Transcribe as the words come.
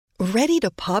Ready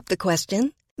to pop the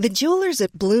question? The jewelers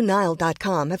at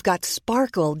BlueNile.com have got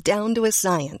sparkle down to a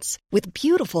science with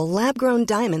beautiful lab-grown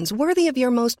diamonds worthy of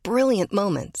your most brilliant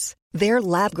moments. Their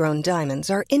lab-grown diamonds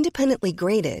are independently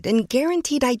graded and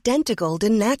guaranteed identical to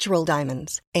natural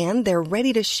diamonds, and they're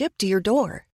ready to ship to your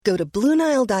door. Go to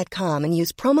BlueNile.com and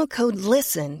use promo code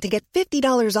LISTEN to get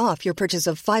 $50 off your purchase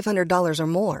of $500 or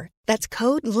more. That's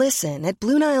code LISTEN at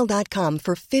BlueNile.com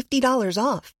for $50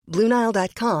 off.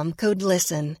 BlueNile.com, code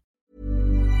LISTEN.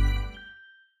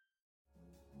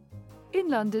 In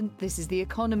London, this is The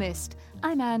Economist.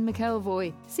 I'm Anne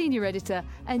McElvoy, Senior Editor,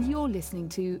 and you're listening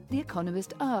to The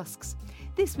Economist Asks.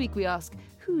 This week we ask,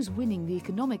 who's winning the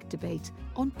economic debate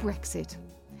on Brexit?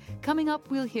 Coming up,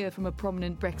 we'll hear from a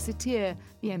prominent Brexiteer,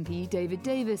 the MP David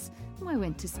Davis, whom I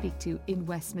went to speak to in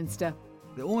Westminster.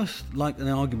 They're almost like an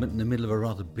argument in the middle of a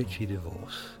rather bitchy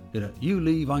divorce. You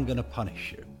leave, I'm going to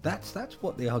punish you. That's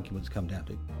what the arguments come down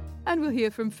to. And we'll hear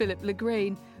from Philip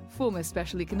Legrain, former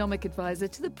Special Economic Advisor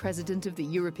to the President of the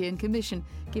European Commission,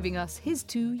 giving us his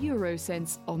 2 euro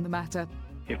cents on the matter.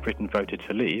 If Britain voted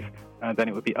to leave, then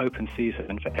it would be open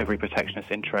season for every protectionist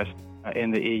interest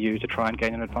in the EU to try and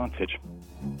gain an advantage.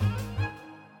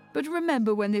 But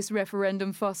remember when this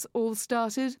referendum fuss all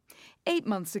started? 8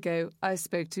 months ago, I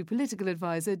spoke to political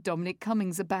advisor Dominic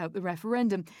Cummings about the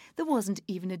referendum. There wasn't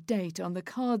even a date on the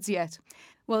cards yet.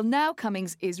 Well, now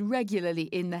Cummings is regularly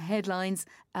in the headlines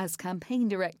as campaign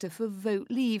director for Vote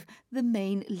Leave, the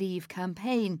main Leave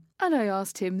campaign. And I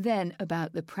asked him then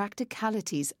about the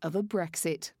practicalities of a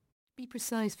Brexit. Be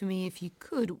precise for me if you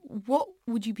could. What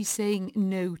would you be saying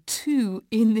no to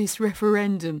in this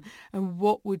referendum? And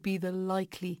what would be the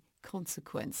likely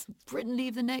consequence? Britain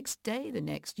leave the next day, the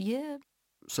next year?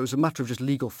 So as a matter of just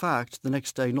legal fact, the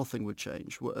next day nothing would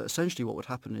change. Essentially what would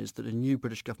happen is that a new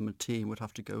British government team would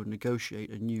have to go and negotiate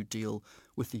a new deal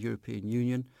with the European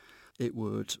Union. It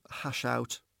would hash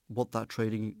out what that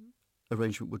trading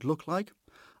arrangement would look like.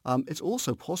 It's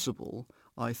also possible,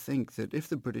 I think, that if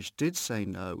the British did say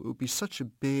no, it would be such a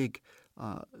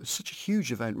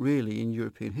huge event really in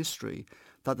European history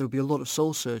that there would be a lot of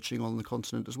soul-searching on the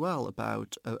continent as well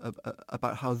about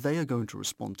how they are going to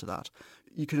respond to that.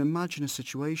 You can imagine a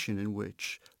situation in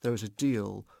which there is a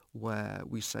deal where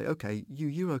we say, OK, you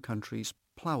Euro countries,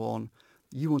 plough on.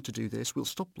 You want to do this, we'll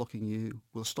stop blocking you,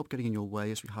 we'll stop getting in your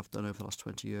way as we have done over the last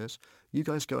 20 years. You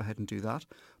guys go ahead and do that,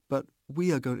 but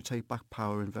we are going to take back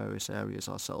power in various areas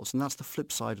ourselves, and that's the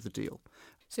flip side of the deal.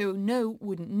 So no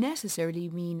wouldn't necessarily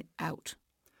mean out.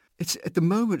 At the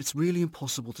moment, it's really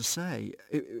impossible to say.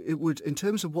 It would, in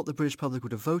terms of what the British public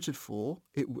would have voted for,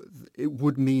 it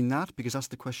would mean that, because that's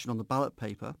the question on the ballot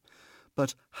paper.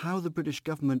 But how the British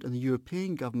government and the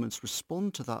European governments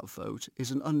respond to that vote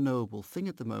is an unknowable thing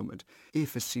at the moment.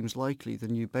 If, as seems likely, the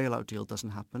new bailout deal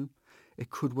doesn't happen, it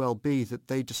could well be that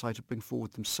they decide to bring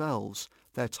forward themselves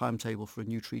their timetable for a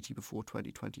new treaty before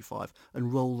 2025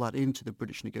 and roll that into the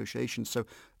British negotiations. So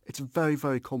it's a very,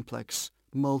 very complex,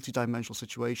 multi-dimensional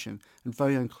situation and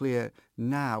very unclear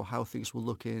now how things will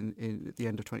look at the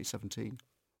end of 2017.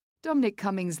 Dominic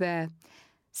Cummings there.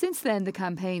 Since then, the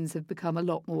campaigns have become a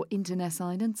lot more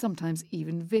internecine and sometimes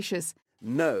even vicious.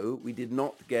 No, we did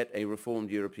not get a reformed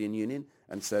European Union,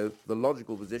 and so the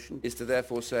logical position is to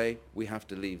therefore say we have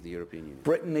to leave the European Union.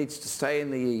 Britain needs to stay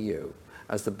in the EU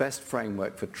as the best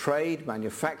framework for trade,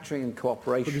 manufacturing and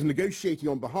cooperation. Because negotiating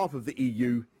on behalf of the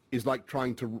EU is like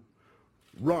trying to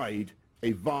ride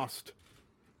a vast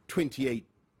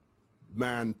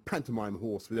 28-man pantomime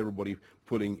horse with everybody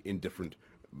pulling in different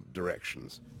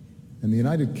directions. And the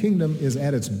United Kingdom is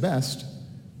at its best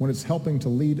when it's helping to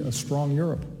lead a strong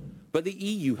Europe. But the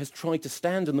EU has tried to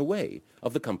stand in the way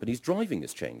of the companies driving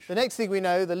this change. The next thing we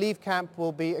know, the Leave camp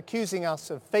will be accusing us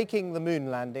of faking the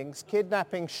moon landings,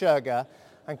 kidnapping Sherga,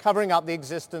 and covering up the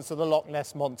existence of the Loch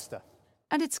Ness Monster.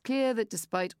 And it's clear that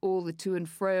despite all the to and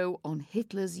fro on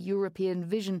Hitler's European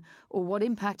vision or what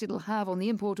impact it'll have on the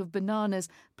import of bananas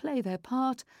play their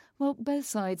part, well, both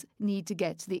sides need to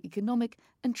get to the economic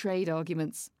and trade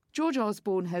arguments. George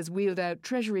Osborne has wheeled out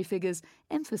Treasury figures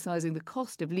emphasising the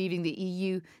cost of leaving the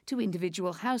EU to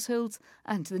individual households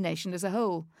and to the nation as a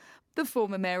whole. The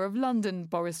former Mayor of London,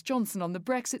 Boris Johnson, on the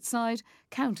Brexit side,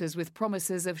 counters with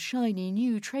promises of shiny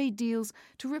new trade deals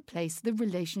to replace the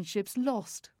relationships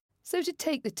lost. So to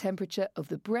take the temperature of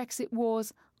the Brexit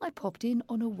wars, I popped in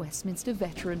on a Westminster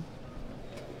veteran.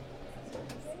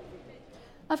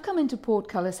 I've come into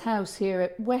Portcullis House here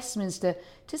at Westminster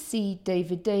to see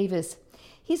David Davis.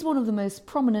 He's one of the most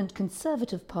prominent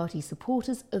Conservative Party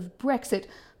supporters of Brexit,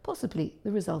 possibly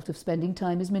the result of spending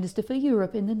time as Minister for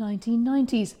Europe in the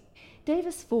 1990s.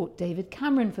 Davis fought David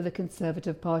Cameron for the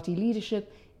Conservative Party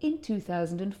leadership in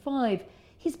 2005.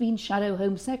 He's been Shadow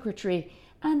Home Secretary,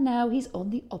 and now he's on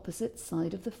the opposite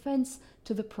side of the fence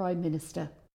to the Prime Minister.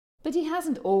 But he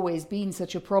hasn't always been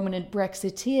such a prominent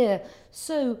Brexiteer,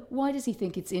 so why does he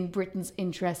think it's in Britain's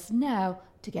interests now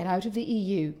to get out of the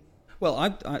EU?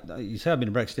 Well, you say I've been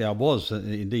a Brexiteer. I was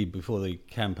indeed before the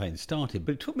campaign started,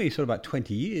 but it took me sort of about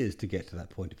 20 years to get to that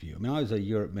point of view. I mean, I was a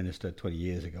Europe minister 20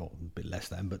 years ago, a bit less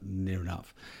than, but near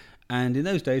enough. And in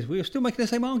those days, we were still making the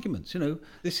same arguments.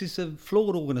 This is a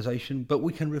flawed organisation, but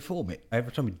we can reform it.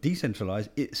 Every time we decentralise,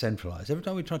 it centralised. Every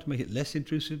time we tried to make it less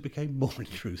intrusive, it became more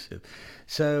intrusive.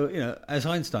 So, as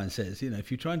Einstein says,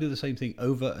 if you try and do the same thing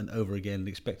over and over again and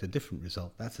expect a different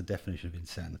result, that's the definition of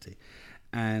insanity.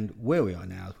 And where we are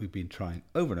now is we've been trying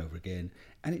over and over again,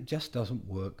 and it just doesn't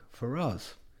work for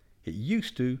us. It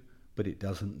used to, but it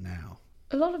doesn't now.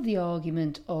 A lot of the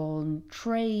argument on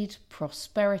trade,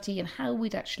 prosperity, and how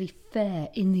we'd actually fare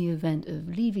in the event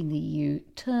of leaving the EU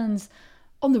turns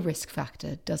on the risk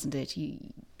factor, doesn't it?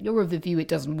 You're of the view it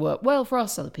doesn't work well for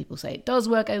us, other people say it does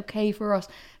work okay for us,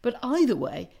 but either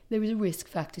way, there is a risk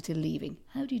factor to leaving.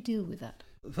 How do you deal with that?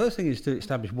 The first thing is to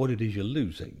establish what it is you're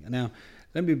losing. Now,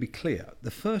 let me be clear.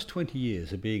 The first 20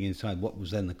 years of being inside what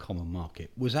was then the common market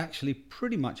was actually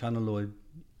pretty much unalloyed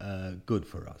good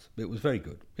for us. It was very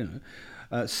good,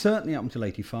 certainly up until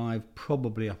 85,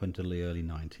 probably up until the early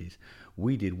 90s.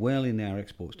 We did well in our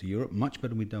exports to Europe, much better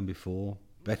than we'd done before,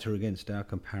 better against our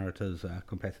comparators, our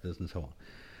competitors and so on.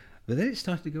 But then it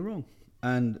started to go wrong.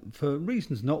 And for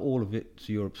reasons not all of it's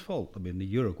Europe's fault. I mean, the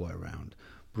Uruguay round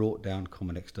brought down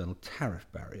common external tariff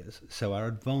barriers, so our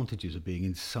advantages of being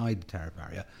inside the tariff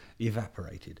barrier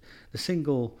evaporated. The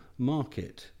single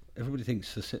market, everybody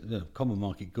thinks the common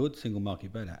market good, single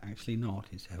market better. Actually not.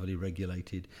 It's heavily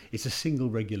regulated. It's a single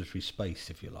regulatory space,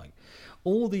 if you like.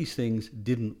 All these things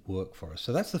didn't work for us.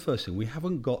 So that's the first thing. We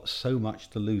haven't got so much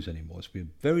to lose anymore. It's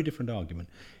been a very different argument.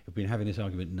 We've been having this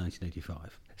argument in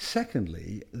 1985.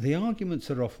 Secondly, the arguments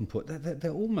that are often put,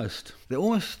 they're almost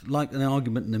like an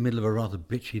argument in the middle of a rather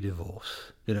bitchy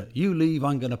divorce. You leave,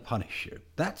 I'm going to punish you.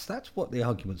 That's what the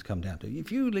arguments come down to.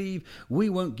 If you leave, we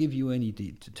won't give you any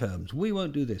terms. We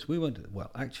won't do this. We won't do that.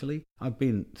 Well, actually, I've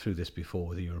been through this before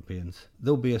with the Europeans.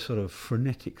 There'll be a sort of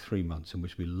frenetic 3 months in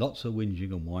which there'll be lots of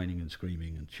whinging and whining and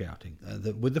screaming and shouting,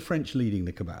 with the French leading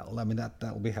the cabal. I mean,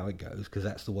 that'll be how it goes, because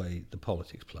that's the way the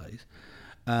politics plays.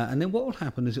 And then what will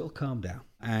happen is it'll calm down.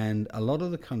 And a lot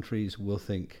of the countries will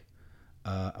think,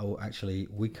 actually,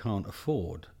 we can't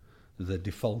afford the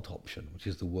default option, which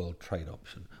is the world trade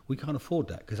option. We can't afford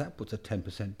that because that puts a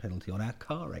 10% penalty on our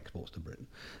car exports to Britain.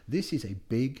 This is a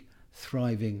big,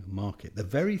 thriving market. The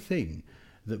very thing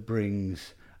that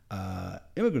brings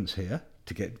immigrants here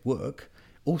to get work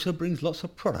also brings lots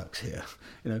of products here.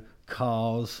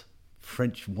 Cars,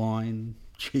 French wine,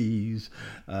 cheese,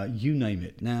 you name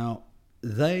it. Now,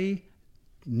 they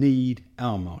need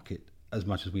our market as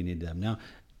much as we need them. Now,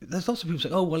 there's lots of people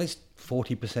saying, oh, well, it's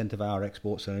 40% of our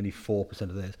exports and only 4%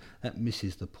 of theirs. That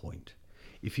misses the point.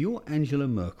 If you're Angela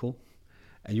Merkel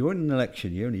and you're in an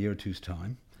election year in a year or two's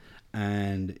time,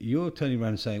 and you're turning around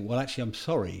and saying, well, actually, I'm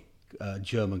sorry,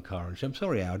 German car industry, I'm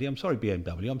sorry, Audi, I'm sorry,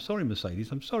 BMW, I'm sorry,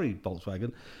 Mercedes, I'm sorry,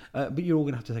 Volkswagen, but you're all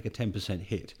going to have to take a 10%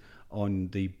 hit on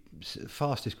the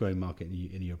fastest growing market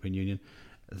in the European Union.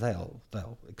 They'll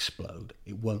explode.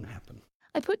 It won't happen.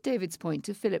 I put David's point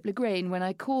to Philip Legrain when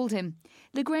I called him.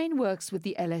 Legrain works with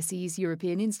the LSE's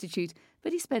European Institute,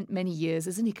 but he spent many years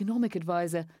as an economic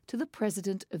advisor to the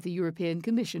President of the European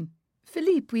Commission.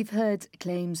 Philippe, we've heard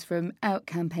claims from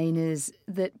out-campaigners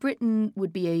that Britain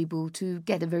would be able to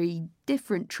get a very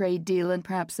different trade deal and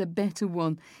perhaps a better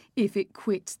one if it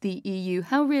quits the EU.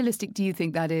 How realistic do you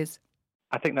think that is?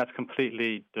 I think that's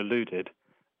completely deluded.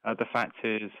 The fact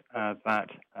is that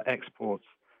exports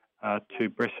to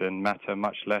Britain matter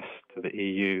much less to the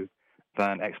EU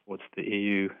than exports to the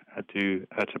EU do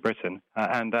to Britain,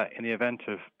 and that in the event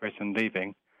of Britain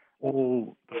leaving,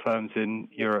 all the firms in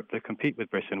Europe that compete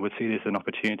with Britain would see this as an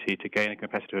opportunity to gain a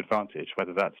competitive advantage,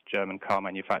 whether that's German car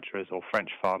manufacturers or French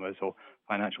farmers or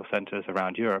financial centres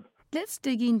around Europe. Let's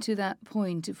dig into that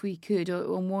point, if we could,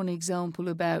 on one example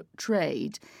about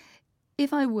trade.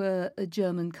 If I were a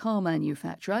German car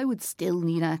manufacturer, I would still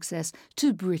need access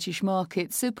to British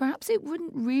markets, so perhaps it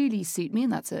wouldn't really suit me,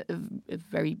 and that's a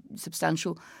very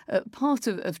substantial part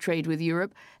of trade with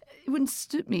Europe. It wouldn't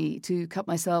suit me to cut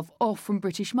myself off from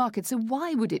British markets, so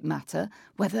why would it matter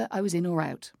whether I was in or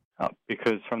out?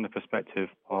 Because from the perspective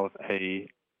of a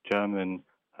German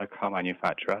car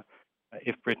manufacturer,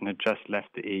 if Britain had just left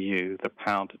the EU, the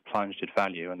pound had plunged in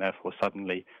value, and therefore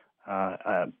suddenly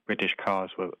British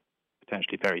cars were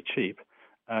potentially very cheap.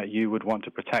 You would want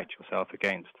to protect yourself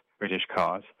against British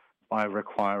cars by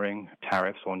requiring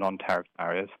tariffs or non-tariff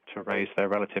barriers to raise their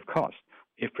relative costs.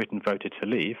 If Britain voted to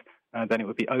leave, then it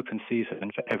would be open season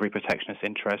for every protectionist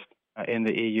interest in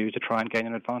the EU to try and gain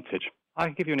an advantage. I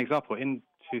can give you an example. In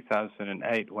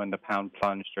 2008, when the pound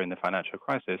plunged during the financial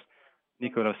crisis,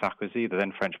 Nicolas Sarkozy, the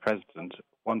then French president,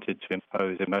 wanted to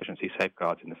impose emergency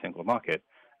safeguards in the single market.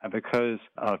 And because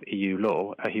of EU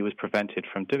law, he was prevented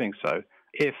from doing so.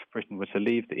 If Britain were to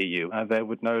leave the EU, there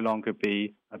would no longer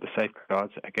be the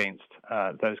safeguards against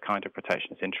those kind of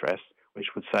protectionist interests, which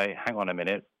would say, hang on a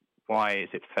minute, why is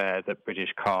it fair that British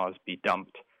cars be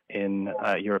dumped in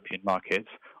European markets?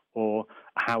 Or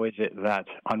how is it that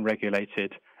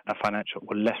unregulated financial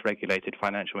or less regulated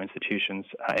financial institutions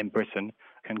in Britain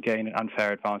can gain an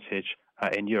unfair advantage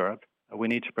in Europe? We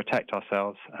need to protect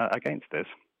ourselves against this.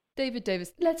 David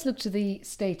Davis, let's look to the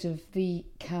state of the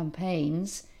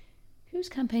campaigns. Who's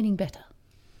campaigning better?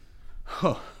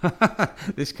 Oh,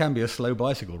 this can be a slow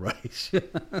bicycle race.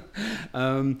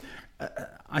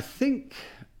 I think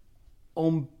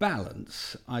on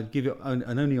balance, I'd give it,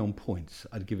 and only on points,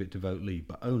 I'd give it to Vote Leave,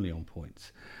 but only on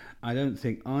points. I don't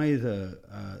think either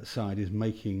side is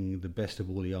making the best of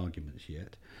all the arguments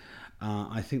yet.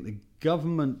 I think the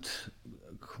government,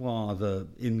 qua the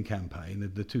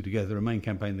in-campaign, the two together, the main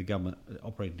campaign and the government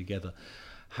operating together,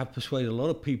 have persuaded a lot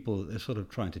of people that they're sort of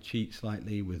trying to cheat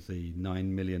slightly with the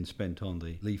 9 million spent on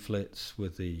the leaflets,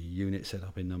 with the unit set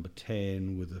up in number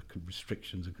 10, with the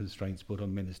restrictions and constraints put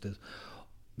on ministers.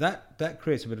 That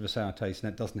creates a bit of a sour taste,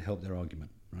 and that doesn't help their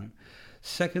argument, right?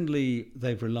 Secondly,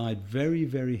 they've relied very,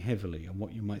 very heavily on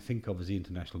what you might think of as the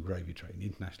international gravy train, the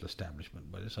international establishment,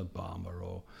 whether it's Obama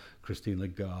or Christine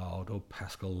Lagarde or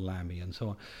Pascal Lamy and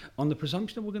so on the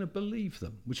presumption that we're going to believe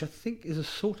them, which I think is a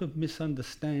sort of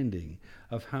misunderstanding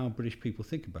of how British people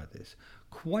think about this.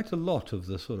 Quite a lot of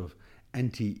the sort of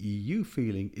anti-EU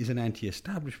feeling is an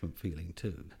anti-establishment feeling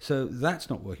too. So that's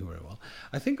not working very well.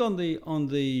 I think on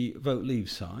the Vote Leave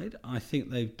side, I think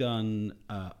they've done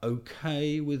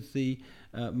okay with the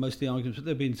most of the arguments, but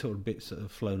they've been sort of bits that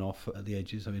have flown off at the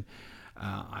edges. I mean,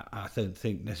 I don't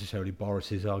think necessarily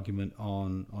Boris's argument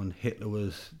on Hitler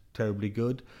was terribly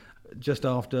good. Just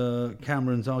after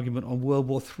Cameron's argument on World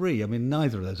War III, I mean,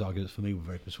 neither of those arguments for me were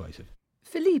very persuasive.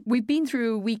 Philippe, we've been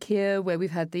through a week here where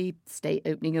we've had the state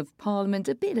opening of Parliament,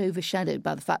 a bit overshadowed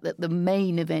by the fact that the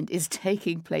main event is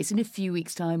taking place in a few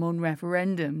weeks' time on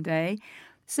referendum day.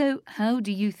 So how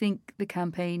do you think the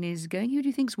campaign is going? Who do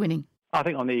you think's winning? I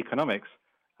think on the economics,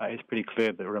 it's pretty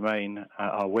clear that Remain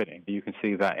are winning. You can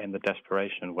see that in the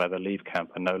desperation where the Leave camp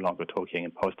are no longer talking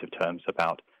in positive terms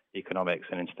about economics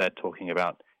and instead talking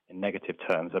about in negative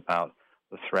terms about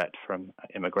the threat from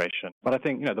immigration. But I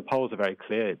think, the polls are very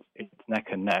clear. It's neck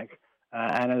and neck.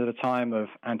 And at a time of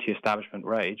anti-establishment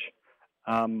rage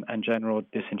and general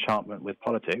disenchantment with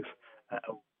politics,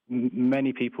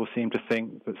 many people seem to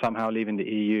think that somehow leaving the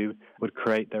EU would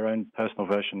create their own personal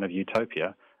version of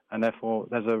utopia. And therefore,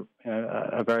 there's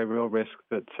a very real risk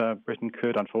that Britain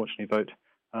could, unfortunately, vote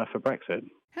for Brexit.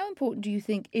 How important do you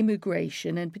think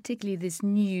immigration, and particularly this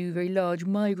new, very large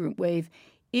migrant wave,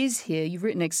 is here? You've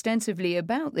written extensively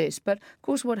about this, but of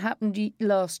course what happened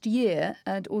last year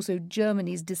and also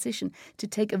Germany's decision to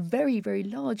take a very, very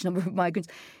large number of migrants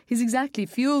has exactly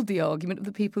fueled the argument of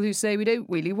the people who say we don't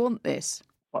really want this.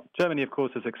 Well, Germany, of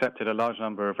course, has accepted a large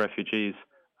number of refugees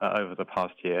over the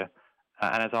past year,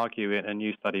 and as argued in a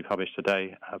new study published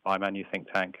today by my new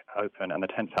think tank, Open, and the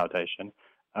 10 Foundation,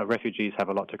 refugees have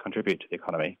a lot to contribute to the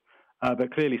economy.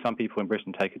 But clearly some people in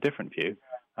Britain take a different view,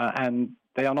 and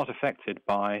they are not affected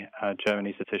by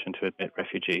Germany's decision to admit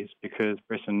refugees because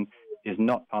Britain is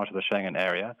not part of the Schengen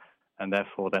area and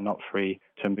therefore they're not free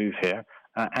to move here.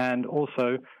 And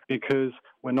also because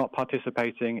we're not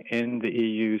participating in the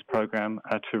EU's programme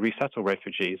to resettle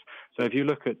refugees. So if you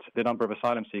look at the number of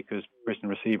asylum seekers Britain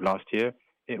received last year,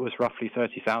 it was roughly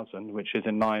 30,000, which is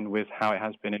in line with how it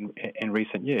has been in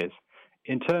recent years.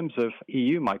 In terms of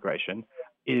EU migration,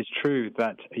 it is true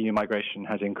that EU migration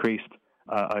has increased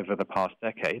over the past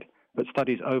decade, but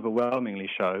studies overwhelmingly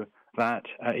show that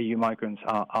EU migrants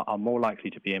are more likely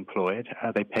to be employed.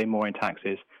 They pay more in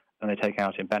taxes than they take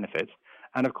out in benefits.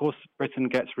 And of course, Britain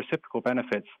gets reciprocal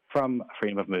benefits from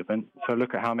freedom of movement. So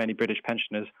look at how many British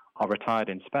pensioners are retired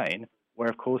in Spain, where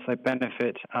of course they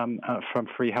benefit from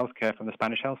free healthcare from the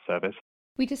Spanish health service.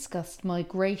 We discussed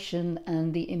migration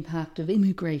and the impact of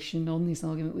immigration on this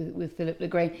argument with Philip Le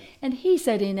Grain. And he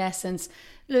said, in essence,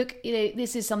 look,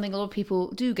 this is something a lot of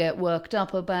people do get worked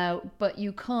up about, but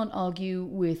you can't argue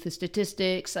with the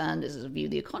statistics, and as a view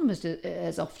the Economist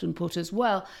has often put as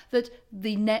well, that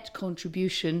the net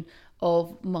contribution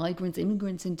of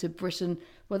immigrants into Britain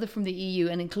whether from the EU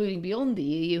and including beyond the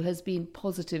EU, has been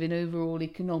positive in overall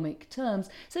economic terms.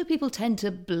 So people tend to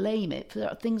blame it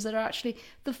for things that are actually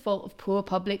the fault of poor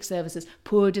public services,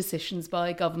 poor decisions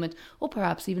by government, or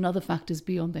perhaps even other factors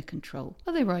beyond their control.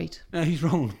 Are they right? He's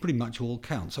wrong on pretty much all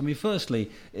counts. I mean,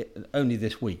 firstly, only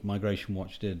this week, Migration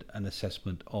Watch did an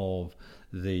assessment of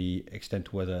the extent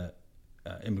to whether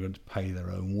immigrants pay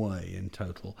their own way in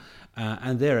total,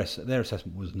 and their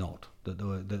assessment was not that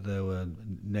there were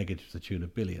negatives to the tune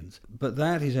of billions. But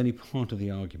that is only part of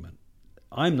the argument.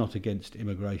 I'm not against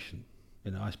immigration.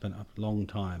 I spent a long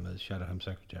time as Shadow Home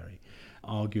Secretary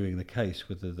arguing the case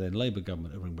with the then Labour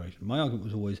government over immigration. My argument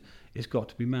was always, it's got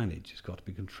to be managed, it's got to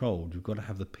be controlled, you've got to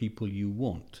have the people you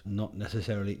want, not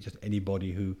necessarily just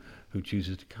anybody who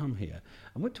chooses to come here.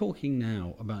 And we're talking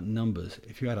now about numbers,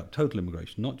 if you add up total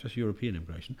immigration, not just European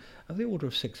immigration, of the order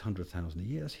of 600,000 a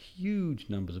year. That's huge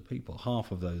numbers of people,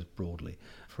 half of those broadly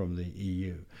from the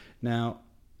EU. Now,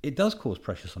 it does cause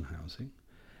pressures on housing,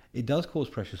 it does cause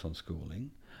pressures on schooling,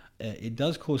 it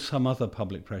does cause some other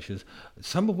public pressures,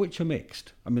 some of which are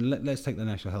mixed. I mean, let's take the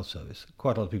National Health Service.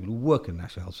 Quite a lot of people who work in the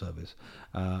National Health Service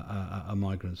are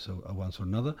migrants of one sort or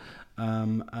another,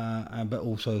 but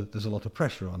also there's a lot of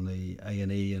pressure on the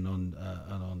A&E and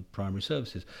on primary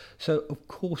services. So of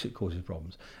course it causes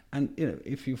problems. And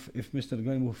if Mr.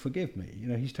 Graham will forgive me,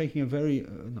 he's taking a very,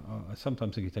 I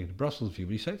sometimes think he's taking a Brussels view,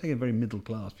 but he's taking a very middle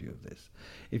class view of this.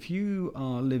 If you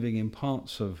are living in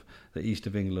parts of the east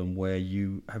of England where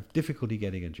you have difficulty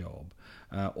getting a job,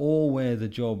 or where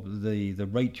the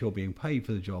rate you're being paid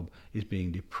for the job is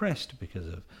being depressed because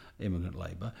of immigrant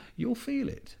labour, you'll feel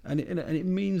it, and it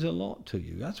means a lot to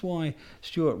you. That's why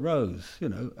Stuart Rose,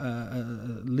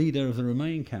 leader of the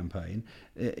Remain campaign,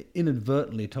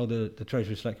 inadvertently told the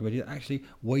Treasury Select Committee that actually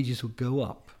wages would go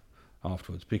up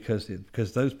afterwards because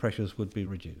those pressures would be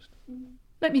reduced.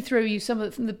 Let me throw you some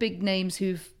of the big names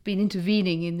who've been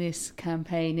intervening in this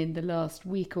campaign in the last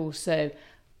week or so.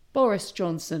 Boris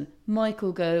Johnson,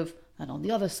 Michael Gove, and on the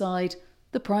other side,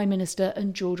 the Prime Minister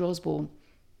and George Osborne.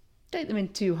 Take them in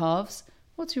two halves.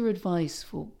 What's your advice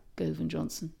for Gove and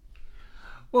Johnson?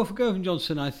 Well, for Gove and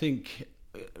Johnson, I think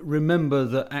remember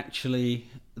that actually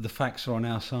the facts are on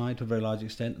our side to a very large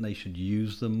extent, and they should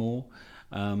use them more.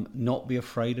 Not be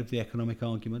afraid of the economic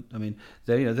argument. I mean,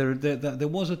 there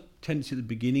was a tendency at the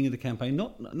beginning of the campaign,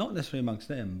 not necessarily amongst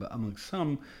them, but amongst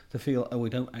some, to feel, we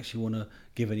don't actually want to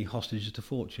give any hostages to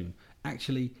fortune.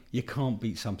 Actually, you can't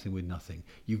beat something with nothing.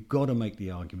 You've got to make the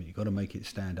argument, you've got to make it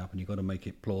stand up, and you've got to make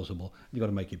it plausible, you've got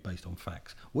to make it based on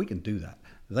facts. We can do that.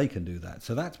 They can do that.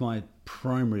 So that's my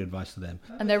primary advice to them.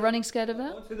 And they're running scared of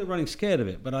that? I don't think they're running scared of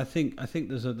it, but I think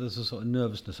there's a sort of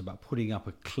nervousness about putting up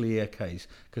a clear case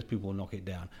because people will knock it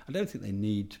down. I don't think they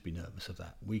need to be nervous of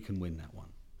that. We can win that one.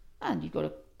 And you've got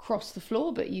to cross the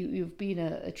floor, but you've been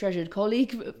a treasured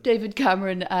colleague of David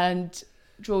Cameron and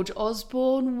George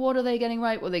Osborne. What are they getting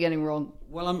right? What are they getting wrong?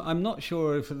 Well, I'm not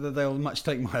sure if they'll much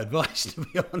take my advice, to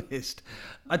be honest.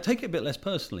 I'd take it a bit less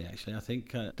personally, actually. I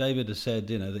think David has said,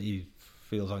 that he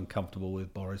feels uncomfortable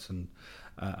with Boris and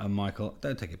Michael.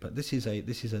 Don't take it, but this is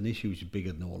an issue which is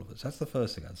bigger than all of us. That's the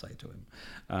first thing I'd say to him.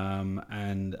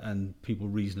 And people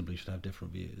reasonably should have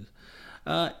different views.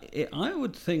 I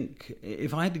would think,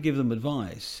 if I had to give them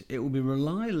advice, it would be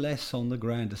rely less on the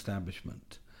grand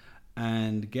establishment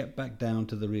and get back down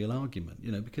to the real argument,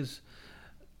 because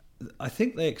I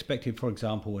think they expected, for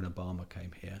example, when Obama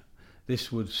came here, this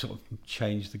would sort of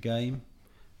change the game.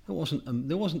 There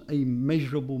wasn't a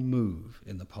measurable move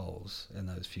in the polls in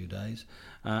those few days,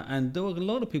 and there were a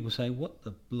lot of people saying, "What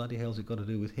the bloody hell's it got to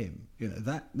do with him?"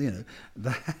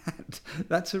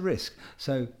 That's a risk.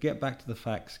 So get back to the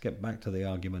facts, get back to the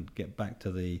argument, get back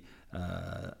to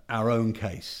our own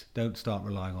case. Don't start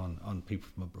relying on people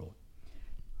from abroad.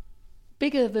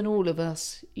 Bigger than all of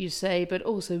us, you say, but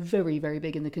also very, very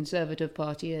big in the Conservative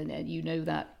Party, and you know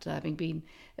that, having been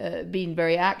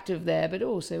very active there, but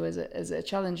also as a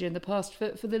challenger in the past for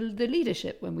the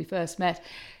leadership when we first met.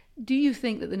 Do you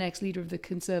think that the next leader of the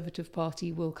Conservative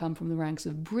Party will come from the ranks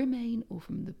of Remain or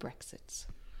from the Brexits?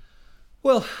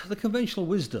 Well, the conventional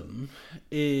wisdom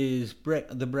is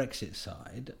the Brexit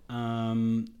side,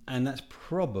 and that's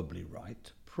probably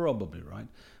right,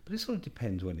 but it sort of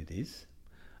depends when it is.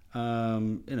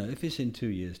 If it's in 2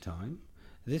 years' time,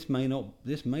 this may not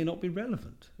be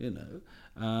relevant.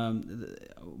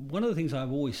 One of the things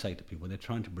I've always say to people when they're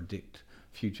trying to predict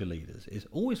future leaders is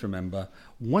always remember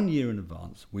 1 year in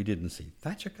advance. We didn't see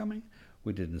Thatcher coming,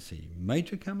 we didn't see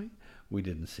Major coming, we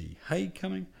didn't see Haig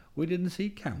coming, We didn't see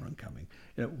Cameron coming.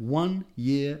 1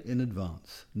 year in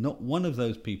advance. Not one of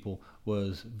those people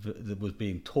was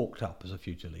being talked up as a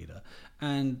future leader.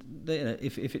 And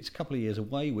if it's a couple of years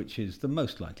away, which is the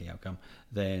most likely outcome,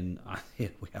 then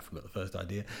we haven't got the first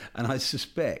idea. And I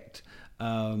suspect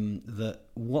that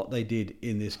what they did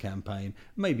in this campaign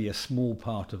may be a small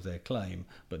part of their claim,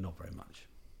 but not very much.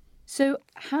 So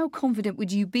how confident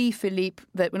would you be, Philippe,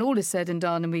 that when all is said and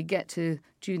done and we get to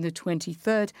June the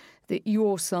 23rd, that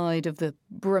your side of the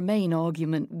Remain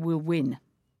argument will win?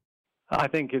 I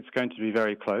think it's going to be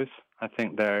very close. I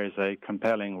think there is a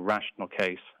compelling rational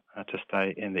case to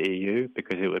stay in the EU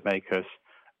because it would make us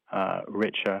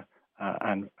richer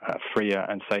and freer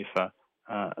and safer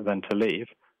than to leave.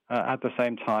 At the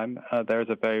same time, there is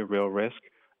a very real risk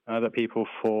that people,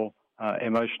 for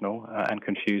emotional and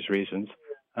confused reasons,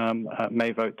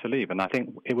 may vote to leave. And I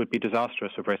think it would be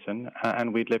disastrous for Britain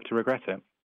and we'd live to regret it.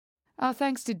 Our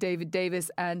thanks to David Davis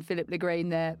and Philip Legrain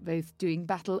there, both doing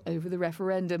battle over the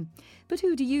referendum. But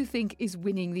who do you think is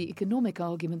winning the economic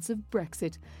arguments of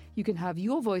Brexit? You can have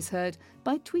your voice heard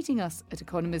by tweeting us at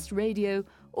Economist Radio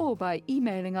or by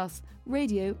emailing us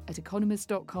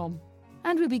radio@economist.com.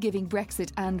 And we'll be giving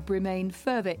Brexit and Remain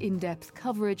further in-depth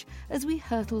coverage as we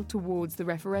hurtle towards the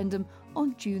referendum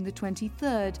on June the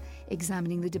 23rd,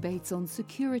 examining the debates on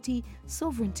security,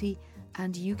 sovereignty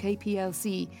and UK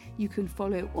PLC. You can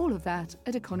follow all of that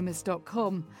at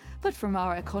economist.com. But from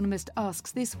our Economist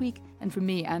Asks this week, and from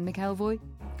me, Anne McElvoy,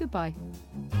 goodbye.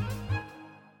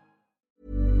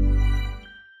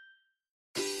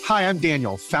 Hi, I'm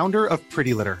Daniel, founder of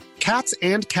Pretty Litter. Cats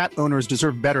and cat owners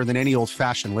deserve better than any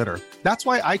old-fashioned litter. That's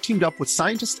why I teamed up with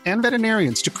scientists and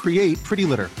veterinarians to create Pretty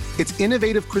Litter. Its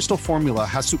innovative crystal formula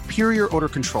has superior odor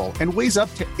control and weighs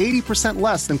up to 80%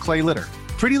 less than clay litter.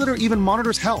 Pretty Litter even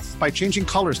monitors health by changing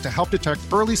colors to help detect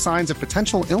early signs of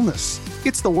potential illness.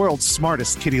 It's the world's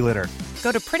smartest kitty litter.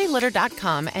 Go to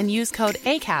prettylitter.com and use code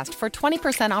ACAST for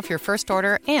 20% off your first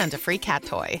order and a free cat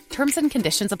toy. Terms and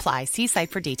conditions apply. See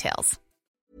site for details.